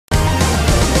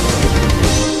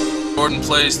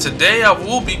JordanPlays. Today I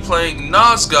will be playing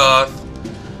Nosgoth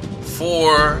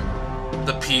for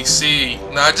the PC.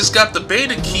 Now I just got the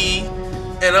beta key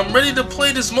and I'm ready to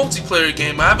play this multiplayer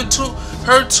game. I haven't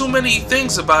heard too many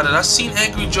things about it. I've seen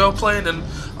Angry Joe play it and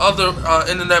other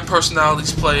internet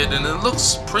personalities play it, and it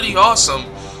looks pretty awesome.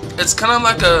 It's kind of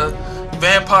like a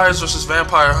vampires versus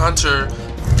vampire hunter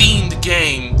themed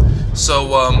game.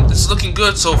 So it's looking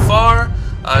good so far.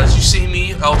 As you see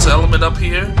me, Alta Element up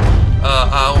here.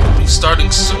 I'll be starting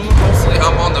soon. Hopefully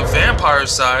I'm on the vampire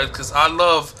side because I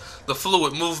love the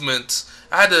fluid movement.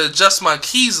 I had to adjust my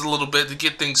keys a little bit to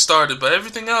get things started, but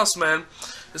everything else, man,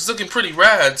 it's looking pretty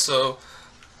rad. So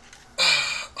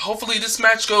hopefully this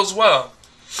match goes well.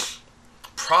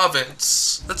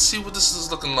 Province. Let's see what this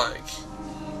is looking like.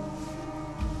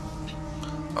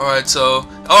 Alright, so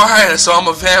I'm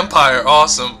a vampire.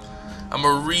 Awesome. I'm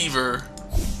a reaver.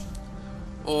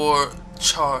 Or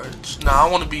charge. Nah, I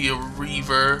want to be a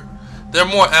reaver. They're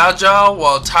more agile,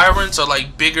 while tyrants are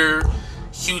like bigger,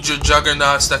 huger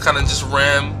juggernauts that kind of just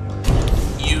ram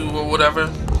you or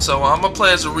whatever. So I'm gonna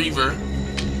play as a reaver.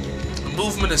 The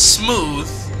movement is smooth,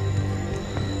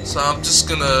 so I'm just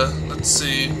gonna, let's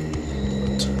see,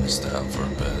 turn this down for a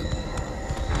bit.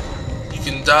 You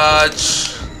can dodge.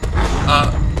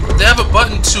 They have a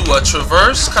button to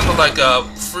traverse, kind of like a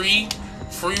free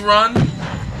run.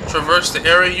 Traverse the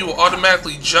area. You will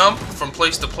automatically jump from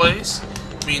place to place.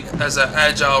 I mean, as an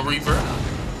agile reaver,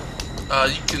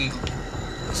 you can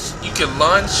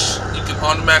lunge. You can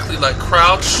automatically like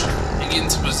crouch and get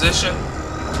into position.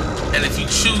 And if you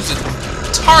choose a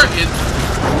target,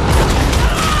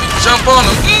 you can jump on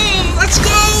them. Let's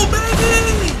go,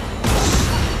 baby!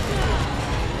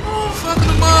 Oh, fucking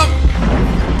them up.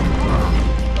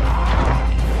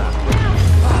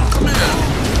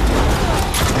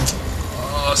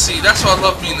 See, that's why I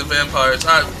love being the vampires.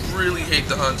 I really hate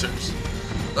the hunters.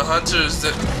 The hunters,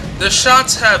 their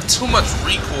shots have too much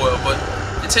recoil, but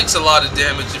it takes a lot of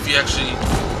damage if you actually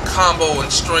combo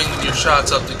and string your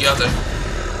shots up together.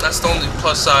 That's the only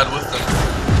plus side with them.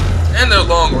 And they're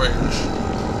long range.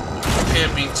 You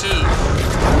can't be too.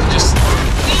 Just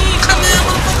come here,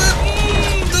 motherfucker.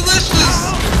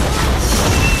 Delicious.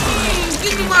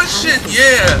 Give me my shit.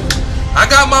 Yeah. I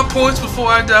got my points before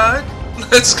I died.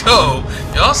 Let's go.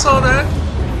 Y'all saw that?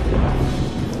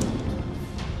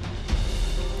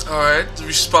 Alright,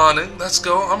 respawning. Let's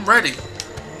go. I'm ready.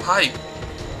 Hype.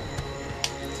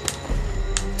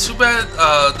 Too bad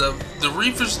the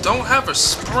Reavers don't have a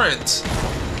sprint,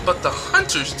 but the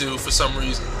Hunters do for some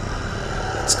reason.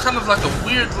 It's kind of like a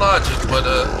weird logic, but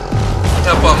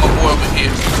help out my boy over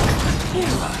here.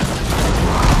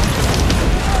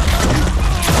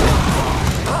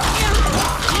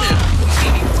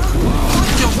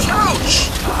 Ouch!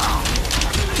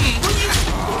 Where you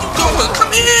going?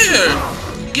 Come here!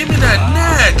 Give me that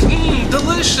neck!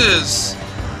 Delicious!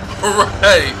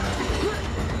 Alright.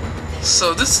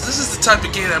 So this is the type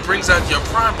of game that brings out your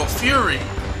primal fury.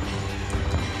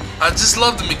 I just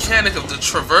love the mechanic of the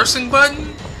traversing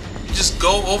button. You just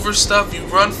go over stuff, you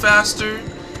run faster,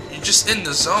 you're just in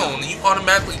the zone, and you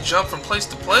automatically jump from place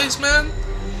to place, man.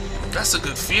 That's a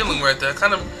good feeling right there.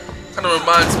 Kind of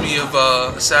reminds me of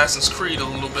Assassin's Creed a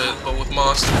little bit, but with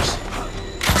monsters.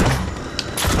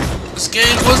 This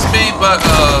game was made by,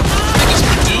 I think it's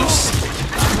produced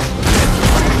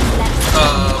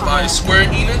by Square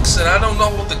Enix, and I don't know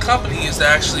what the company is that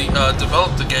actually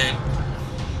developed the game.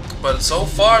 But so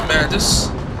far, man, this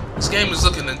game is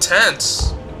looking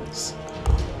intense.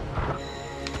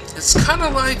 It's kind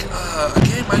of like a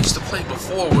game I used to play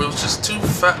before, where it was just two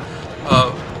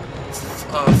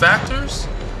factors.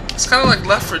 It's kind of like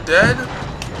Left 4 Dead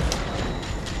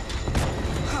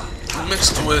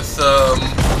mixed with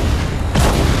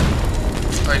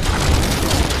like, I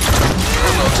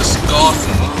don't know, just goth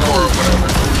and horror or whatever.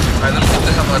 Alright, let me get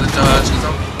the hell out of Dodge because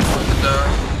I'm going to die.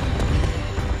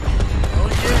 Oh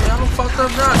yeah, y'all don't fuck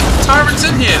up now. Tyrant's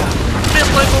in here. Come here,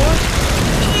 playboy.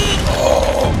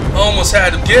 Oh, almost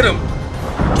had him. Get him.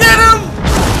 Get him!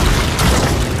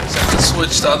 So I can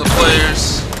switch to other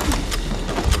players.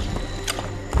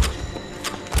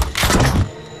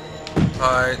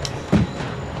 Alright.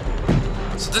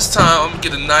 So this time I'm gonna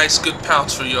get a nice good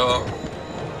pounce for y'all.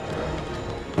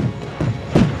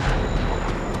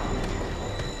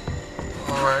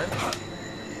 Alright.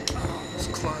 Let's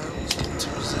climb, let's get into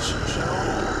position, shall we?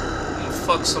 I'm gonna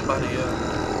fuck somebody up.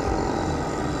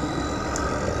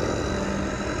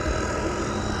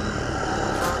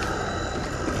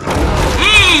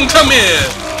 Come here!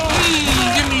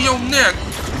 Give me your neck!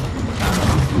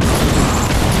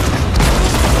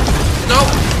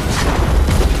 Nope.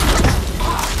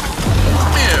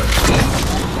 Come here.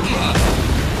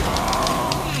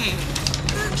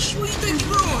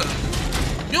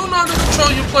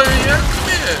 player yet. Come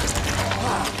here.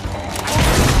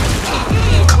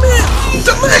 Come here.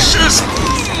 Delicious.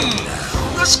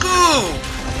 Let's go.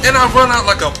 And I run out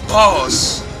like a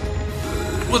boss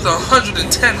with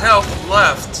 110 health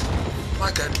left.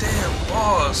 Like a damn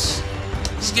boss.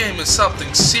 This game is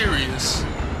something serious.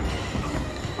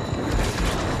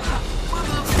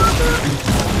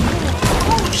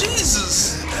 Oh,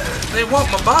 Jesus. They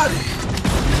want my body.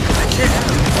 They can't.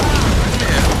 Come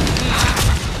here.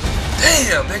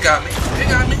 Damn, they got me. They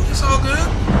got me. It's all good.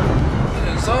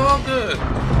 It's all good.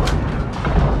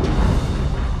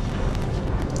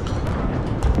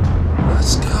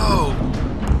 Let's go.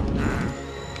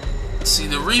 See,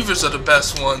 the Reavers are the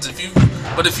best ones.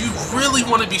 But if you really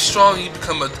want to be strong, you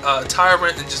become a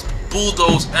tyrant and just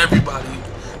bulldoze everybody,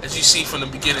 as you see from the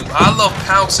beginning. But I love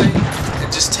pouncing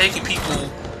and just taking people,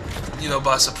 you know,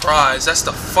 by surprise. That's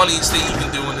the funniest thing you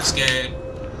can do in this game.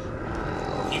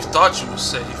 You thought you were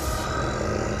safe.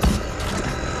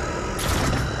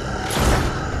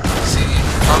 See,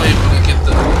 I'm able to get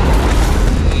the...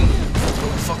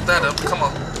 fuck that up. Come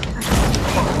on.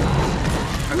 Come on.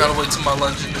 I gotta wait till my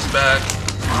lunge in this bag.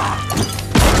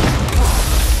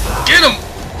 Get him!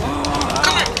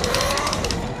 Come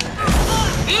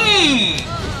here!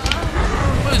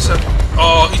 Wait a second.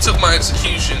 Oh, he took my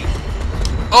execution.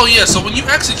 Oh yeah, so when you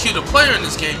execute a player in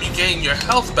this game, you gain your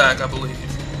health back, I believe.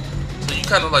 So you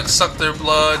kind of like suck their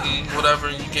blood and whatever,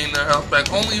 and you gain their health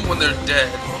back only when they're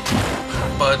dead.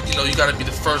 But you know, you gotta be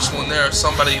the first one there.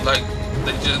 Somebody like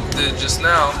they just did just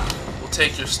now will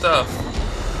take your stuff.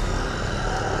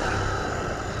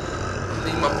 I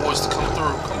need my boys to come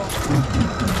through. Come on.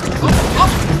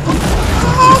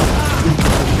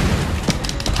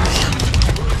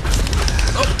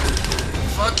 Oh,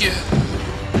 fuck you.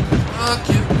 Fuck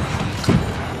you.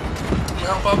 Let me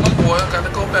help out my boy. I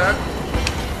gotta go back.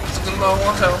 He's looking low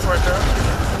on health right now.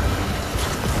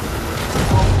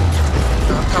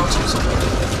 Gotta pounce him somewhere.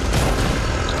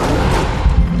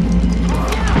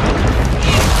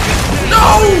 No!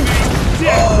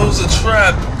 Oh, it was a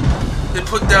trap. They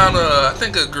put down I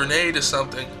think a grenade or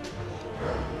something.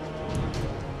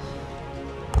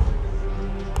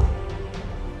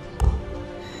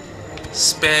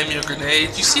 Spam your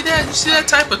grenades. You see that? You see that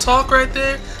type of talk right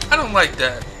there? I don't like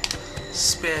that.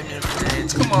 Spam your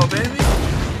grenades. Come on, baby.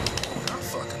 I'm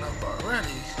fucking up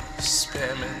already.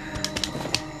 Spamming.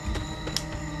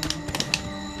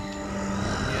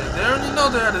 Yeah, they already know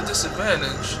they're at a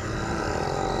disadvantage.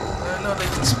 I know they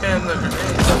can spam their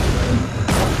grenades up there.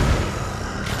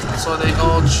 So they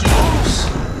all choose.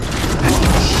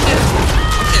 Shit.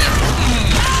 Yeah.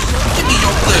 Give me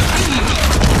your clip.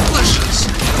 Delicious.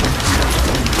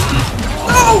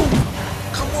 No!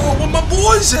 Come on, where my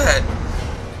boys at?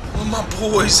 Where my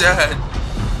boys at?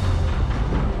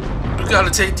 We gotta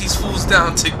take these fools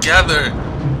down together.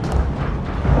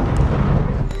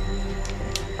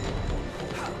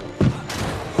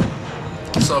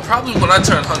 So probably when I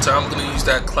turn Hunter, I'm gonna use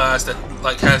that class that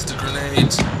like has the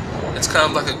grenades. It's kind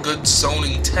of like a good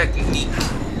zoning technique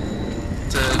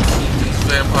to keep these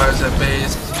vampires at bay.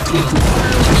 It's doing a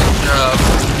real good job.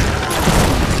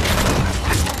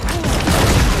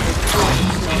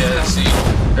 Yeah, see,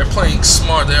 they're playing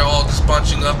smart. They're all just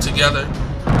bunching up together.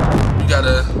 We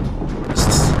gotta...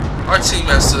 Our team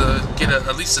has to get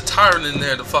at least a tyrant in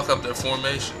there to fuck up their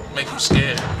formation. Make them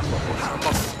scared. I'm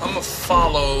gonna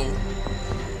follow...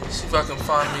 See if I can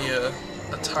find me a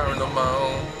tyrant of my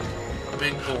own.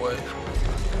 Big boy,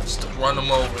 just to run him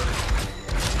over.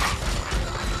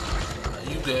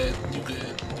 You good? You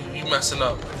good? You messing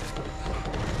up?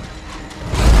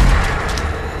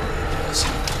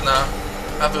 Nah,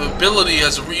 I have the ability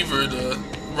as a Reaver to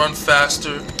run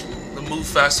faster, to move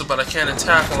faster, but I can't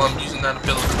attack while I'm using that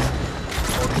ability.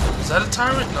 Is that a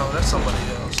tyrant? No, that's somebody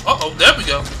else. Uh oh, there we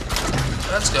go.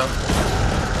 Let's go.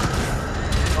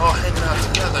 All hanging out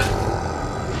together.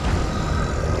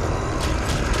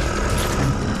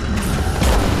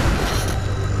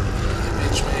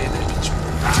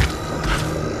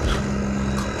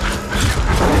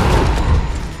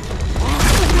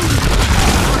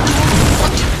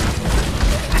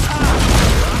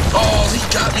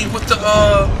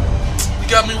 You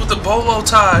got me with the bolo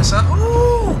ties, huh?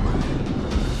 Ooh.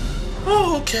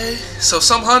 Oh, okay. So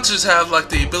some hunters have like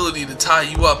the ability to tie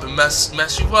you up and mess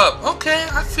you up. Okay,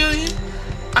 I feel you.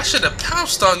 I should have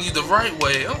pounced on you the right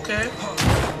way. Okay.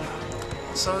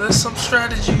 So there's some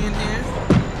strategy in here,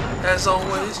 as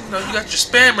always. You know, you got your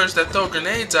spammers that throw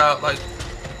grenades out like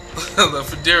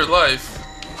for dear life.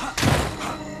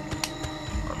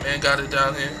 My man got it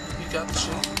down here. He got the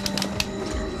shit.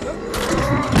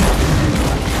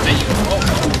 There you go. Oh.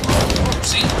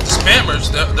 See, the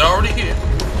spammers, they're already here.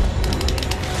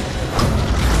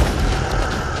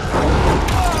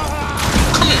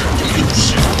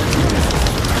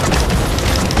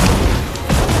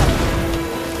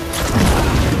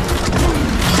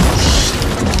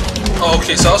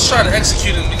 Okay, so I was trying to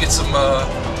execute him to get some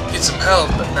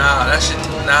health, but nah, that shit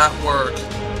did not work.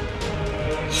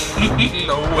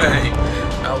 No way.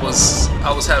 I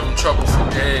was having trouble for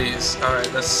days. All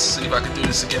right, let's see if I can do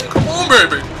this again. Come on,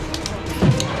 baby.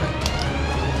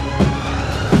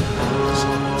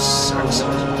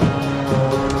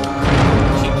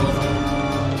 Keep moving.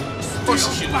 Of course,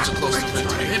 the humans are close to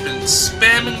victory. They've been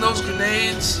spamming those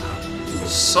grenades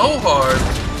so hard.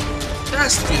 There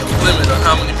has to be a limit on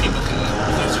how many people can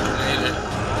use a grenade.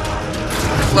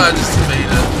 I'm glad this is the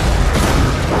beta.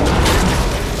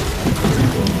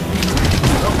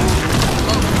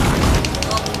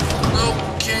 Nope,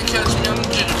 can't catch me on the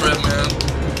gingerbread man.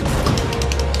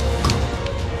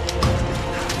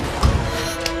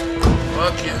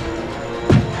 Fuck yeah.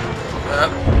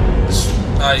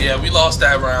 Yeah, we lost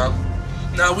that round.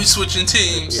 Now we switching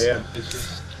teams. Yeah.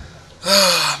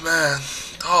 Ah, man.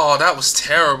 Oh, that was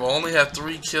terrible. Only had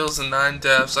 3 kills and 9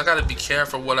 deaths. I gotta be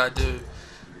careful what I do.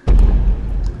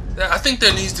 I think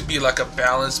there needs to be like a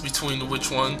balance between which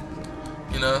one,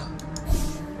 you know.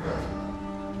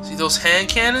 See those hand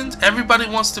cannons? Everybody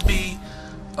wants to be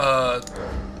an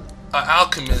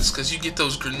alchemist because you get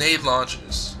those grenade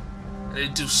launchers. They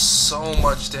do so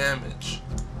much damage.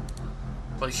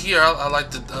 But here, I like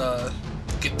to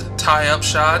get the tie-up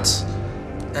shots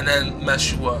and then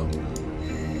mess you up.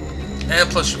 And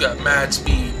plus, you got mad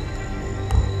speed.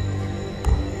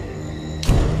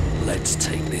 Let's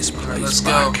take this place Alright, let's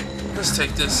back. go. Let's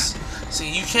take this. See,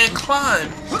 you can't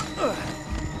climb.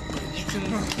 You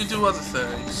can do other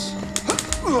things.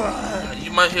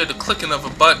 You might hear the clicking of a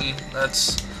button.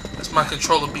 That's my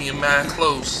controller being mad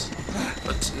close.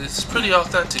 But it's pretty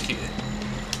authentic here.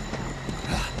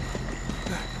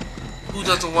 Who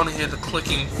doesn't want to hear the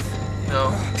clicking, you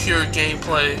know, pure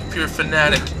gameplay, pure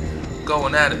fanatic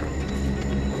going at it?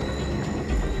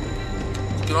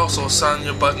 You can also assign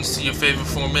your buttons to your favorite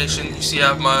formation. You see I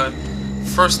have my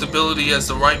first ability as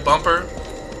the right bumper,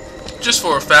 just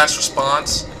for a fast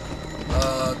response.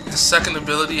 The second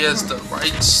ability as the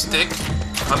right stick.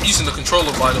 I'm using the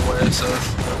controller by the way, so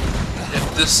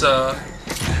if this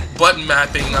button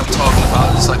mapping I'm talking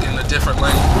about is like in a different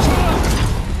language.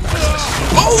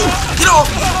 Oh! Get off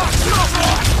me! Get off me!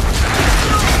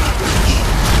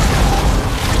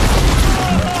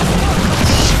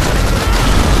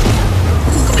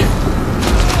 Come here.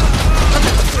 Come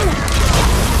here.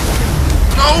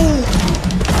 No!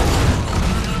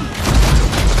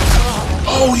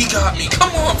 Oh, he got me.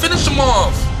 Come on, finish him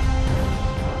off.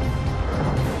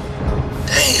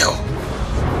 Damn.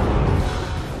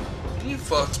 You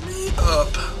fucked me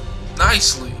up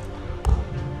nicely.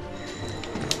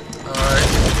 Alright,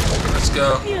 let's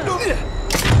go.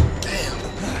 Damn.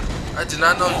 I did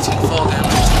not know you take fall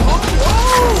damage.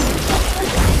 Oh,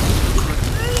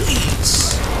 grenades!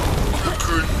 A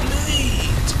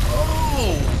grenade!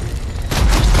 Oh!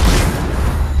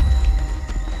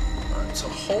 Alright, so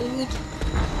hold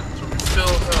to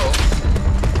refill health.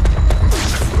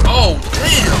 Oh,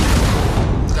 damn!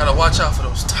 Gotta watch out for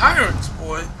those tyrants,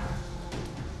 boy.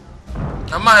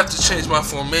 I might have to change my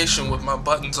formation with my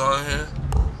buttons on here.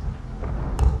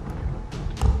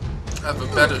 Have a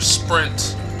better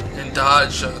sprint and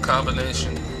dodge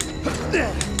combination.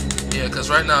 Yeah, because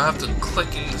right now I have to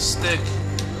clicking the stick.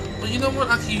 But you know what?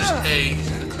 I can use A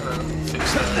to kind of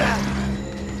fix that.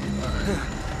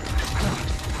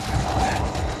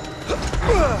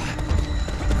 Alright.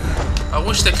 I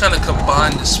wish they kind of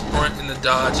combined the sprint and the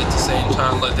dodge at the same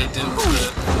time like they did with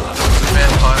the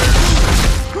vampires.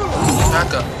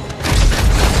 Back up.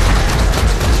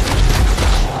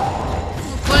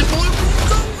 Playboy, where you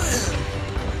going?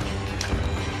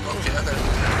 Okay, I gotta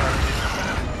get out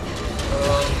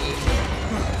of here.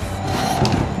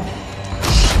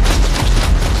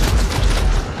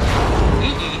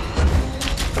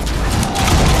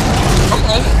 Come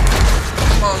on.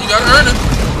 Come on, you gotta earn it.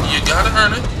 You gotta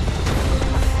earn it.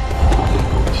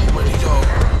 Oh, where'd he go?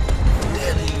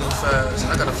 Damn, he moved fast. I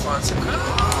gotta find some.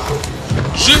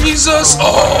 Jesus!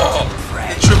 Oh!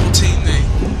 They triple team me.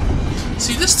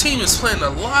 See, this team is playing a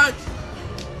lot.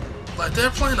 Like, they're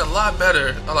playing a lot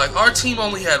better. Like, our team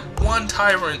only had 1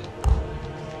 tyrant,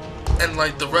 and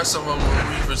like the rest of them were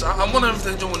reavers. I wonder if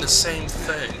they're doing the same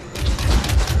thing.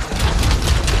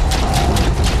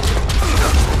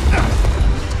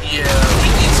 Yeah, we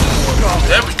need some more.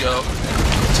 There we go.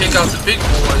 Take out the big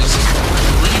boys.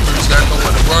 The reavers got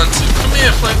nowhere to run to. Come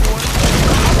here, playboy.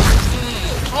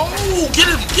 Oh, get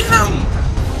him! Get him!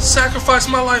 Sacrifice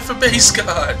my life for base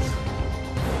god.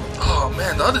 Oh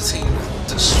man, the other team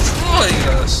is destroying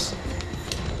us.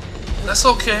 That's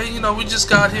okay, you know, we just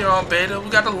got here on beta. We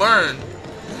gotta learn.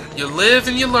 You live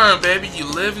and you learn, baby. You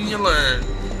live and you learn.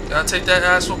 Gotta take that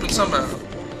ass whooping somehow.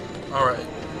 Alright.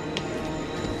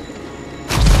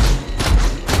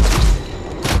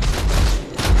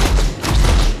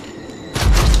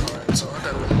 Alright, so I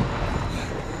gotta...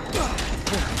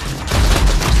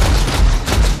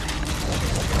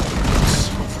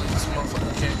 Hopefully this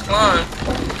motherfucker can't climb.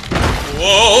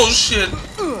 Whoa, shit!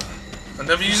 I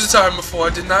never used the time before.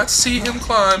 I did not see him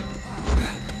climb.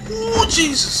 Oh,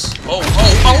 Jesus! Oh,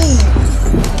 oh, oh!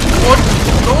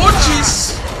 Lord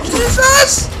Jesus!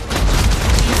 Jesus!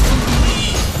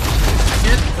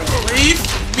 Get away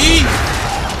from me!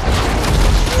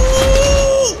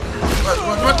 Ooh!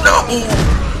 Run, no!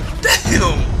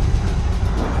 Damn!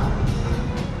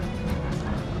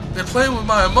 They're playing with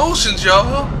my emotions,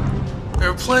 y'all.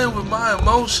 They're playing with my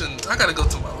emotions. I gotta go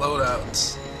to my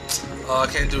loadouts. I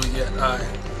can't do it yet. Alright.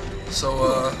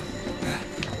 So,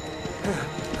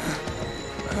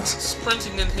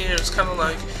 sprinting in here is kind of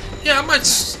like, yeah, I might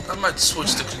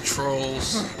switch the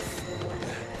controls.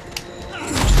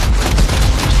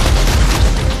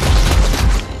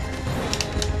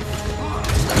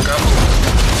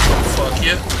 Fuck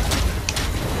yeah.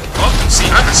 Oh, see,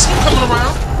 I can see him coming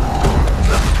around.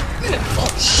 Oh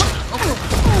shit.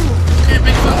 Okay,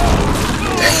 big fella.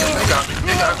 Damn, they got me.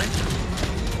 They got me.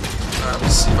 Alright,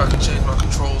 let's see if I can change my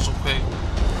controls real quick.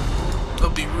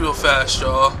 It'll be real fast,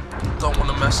 y'all. Don't want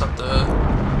to mess up the...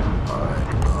 Alright,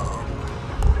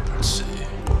 let's see.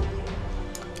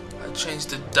 I changed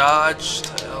the dodge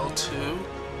to L2.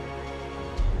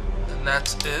 And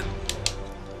that's it.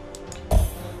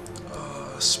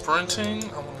 Sprinting,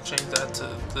 I want to change that to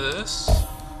this.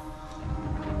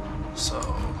 So,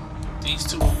 these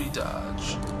two will be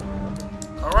dodge.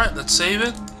 Alright, let's save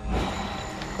it.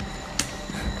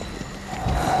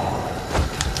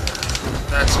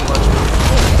 That's much better.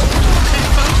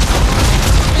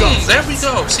 Okay, there we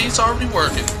go. See, it's already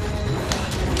working.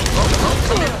 Oh,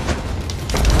 come here.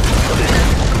 Come here.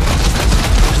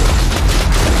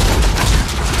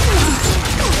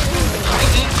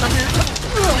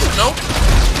 Nope.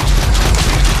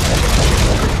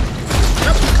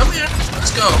 Yep, come here.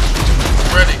 Let's go.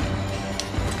 I'm ready.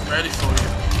 Ready for you.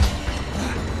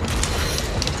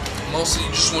 Mostly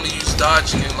you just want to use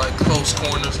dodging in like close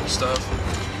corners and stuff.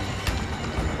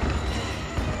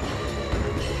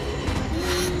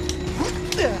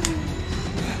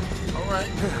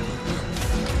 Alright.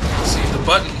 See, the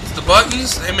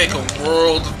buttons, they make a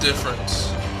world of difference.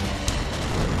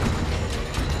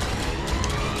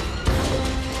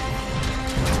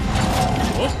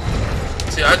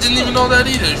 See, I didn't even know that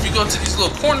either. If you go to these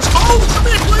little corners... Oh, come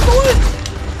here, playboy!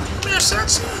 Come here,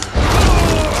 sexy!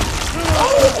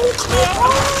 Oh, come here!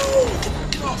 Oh!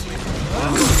 Get off me.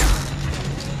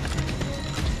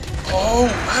 Oh,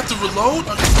 I have to reload?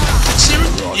 Are you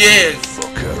serious? Yeah.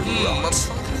 Motherfucker.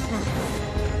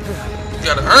 You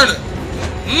gotta earn it.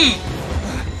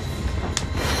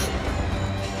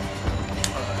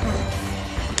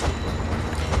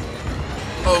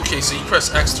 Okay, so you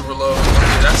press X to reload.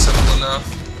 Okay, that's simple enough.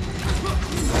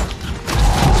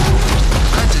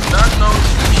 I did not know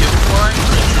you could be a flying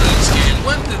creature in this game.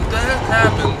 When did that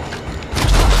happen?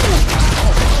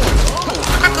 Oh,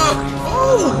 back up!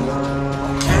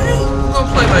 Oh! Okay, we're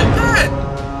gonna play like that.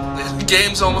 The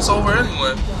game's almost over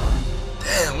anyway.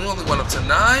 Damn, we only went up to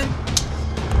 9?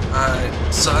 Alright,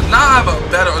 so now I have a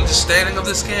better understanding of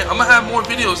this game. I'm gonna have more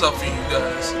videos up for you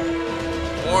guys.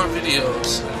 More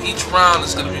videos. And each round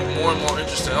is going to be more and more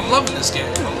interesting. I'm loving this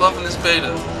game. I'm loving this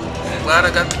beta. I'm glad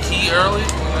I got the key early. You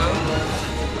know?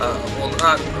 Well,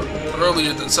 not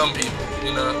earlier than some people.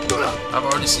 You know, I've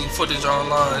already seen footage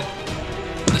online.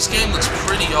 This game looks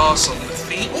pretty awesome. The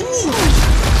theme. Ooh!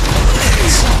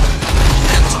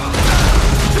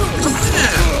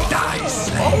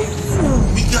 Oh,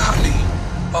 we got me.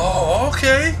 Oh,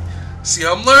 okay. See,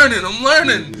 I'm learning.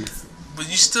 But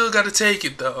you still got to take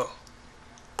it though.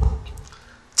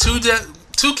 2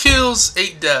 kills,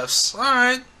 8 deaths.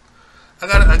 Alright. I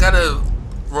gotta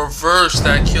reverse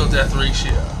that kill death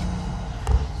ratio.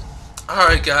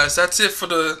 Alright guys, that's it for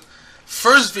the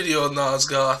first video of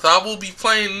Nosgoth. I will be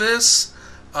playing this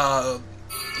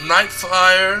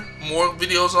Nightfire, more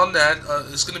videos on that.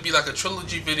 It's gonna be like a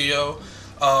trilogy video.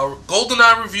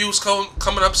 GoldenEye reviews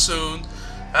coming up soon.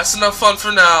 That's enough fun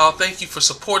for now. Thank you for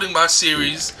supporting my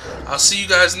series. I'll see you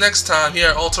guys next time here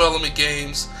at Ultra Element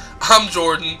Games. I'm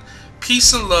Jordan.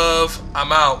 Peace and love.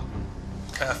 I'm out.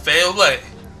 Cafe au lait.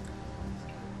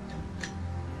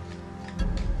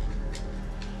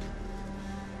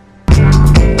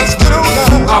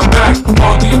 I'm back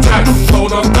on the attack,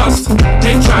 load up dust,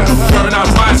 hate track, burn out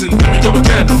rising, here we go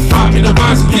again, I'm in the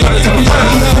rising, you gotta tell me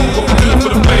what we do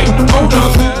for the fame, hold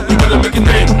up, you better make